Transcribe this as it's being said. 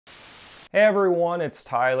Hey everyone, it's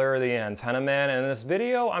Tyler, the Antenna Man, and in this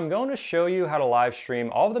video I'm going to show you how to live stream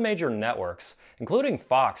all of the major networks, including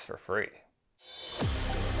Fox, for free.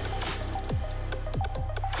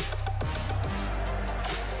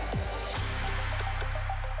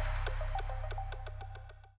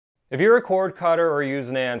 If you're a cord cutter or use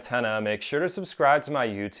an antenna, make sure to subscribe to my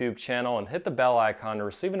YouTube channel and hit the bell icon to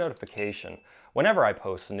receive a notification whenever I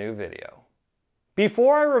post a new video.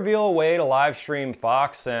 Before I reveal a way to live stream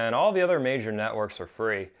Fox and all the other major networks for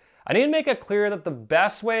free, I need to make it clear that the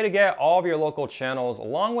best way to get all of your local channels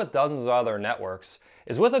along with dozens of other networks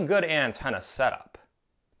is with a good antenna setup.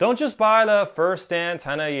 Don't just buy the first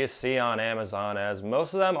antenna you see on Amazon, as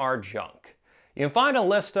most of them are junk. You can find a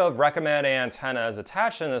list of recommended antennas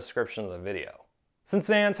attached in the description of the video. Since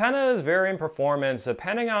the antennas vary in performance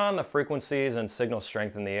depending on the frequencies and signal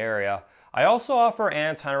strength in the area, I also offer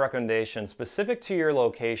antenna recommendations specific to your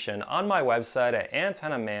location on my website at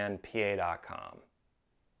antennamanpa.com.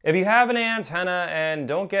 If you have an antenna and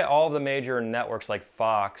don't get all of the major networks like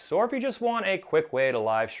Fox, or if you just want a quick way to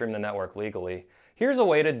live stream the network legally, here's a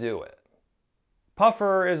way to do it.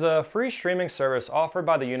 Puffer is a free streaming service offered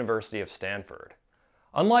by the University of Stanford.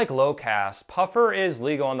 Unlike Locast, Puffer is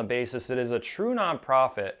legal on the basis it is a true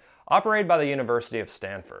nonprofit operated by the University of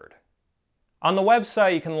Stanford. On the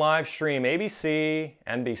website, you can live stream ABC,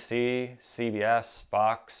 NBC, CBS,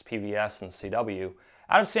 Fox, PBS, and CW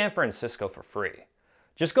out of San Francisco for free.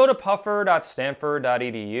 Just go to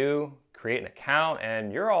puffer.stanford.edu, create an account,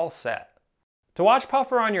 and you're all set. To watch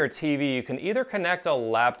Puffer on your TV, you can either connect a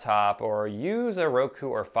laptop or use a Roku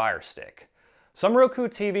or Fire Stick. Some Roku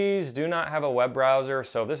TVs do not have a web browser,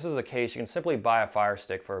 so if this is the case, you can simply buy a Fire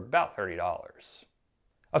Stick for about $30.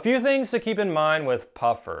 A few things to keep in mind with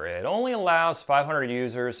Puffer. It only allows 500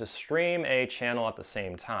 users to stream a channel at the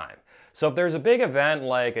same time. So if there's a big event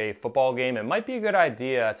like a football game, it might be a good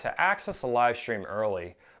idea to access a live stream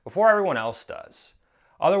early before everyone else does.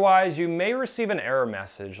 Otherwise, you may receive an error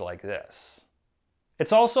message like this.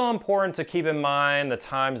 It's also important to keep in mind the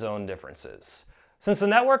time zone differences. Since the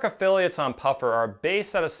network affiliates on Puffer are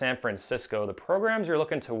based out of San Francisco, the programs you're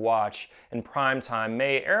looking to watch in prime time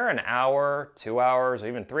may air an hour, 2 hours, or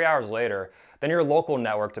even 3 hours later than your local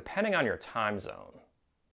network, depending on your time zone.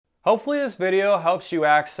 Hopefully this video helps you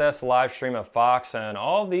access the live stream of Fox and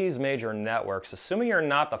all of these major networks, assuming you're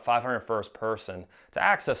not the 501st person to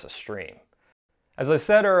access a stream. As I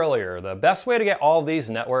said earlier, the best way to get all of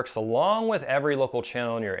these networks along with every local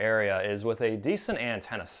channel in your area is with a decent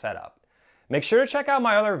antenna setup. Make sure to check out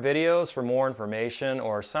my other videos for more information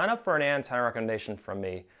or sign up for an antenna recommendation from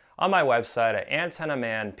me on my website at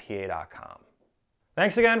antennamanpa.com.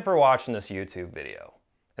 Thanks again for watching this YouTube video.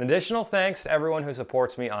 An additional thanks to everyone who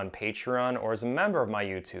supports me on Patreon or is a member of my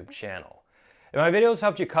YouTube channel. If my videos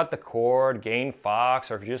helped you cut the cord, gain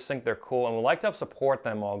Fox, or if you just think they're cool and would like to help support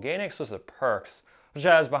them while gaining exclusive perks, such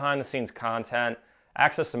as behind the scenes content,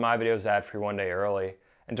 access to my videos ad-free 1 day early,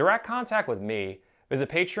 and direct contact with me, visit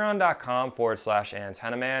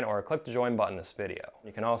patreon.com/antennaman or click the join button in this video.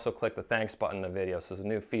 You can also click the thanks button in the video. This is a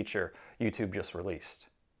new feature YouTube just released.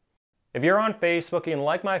 If you're on Facebook, you can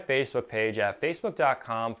like my Facebook page at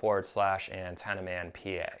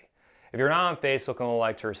facebook.com/antennamanpa. If you're not on Facebook and would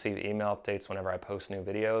like to receive email updates whenever I post new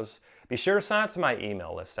videos, be sure to sign up to my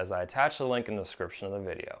email list as I attach the link in the description of the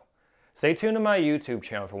video. Stay tuned to my YouTube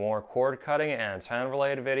channel for more cord cutting and antenna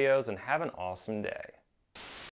related videos, and have an awesome day.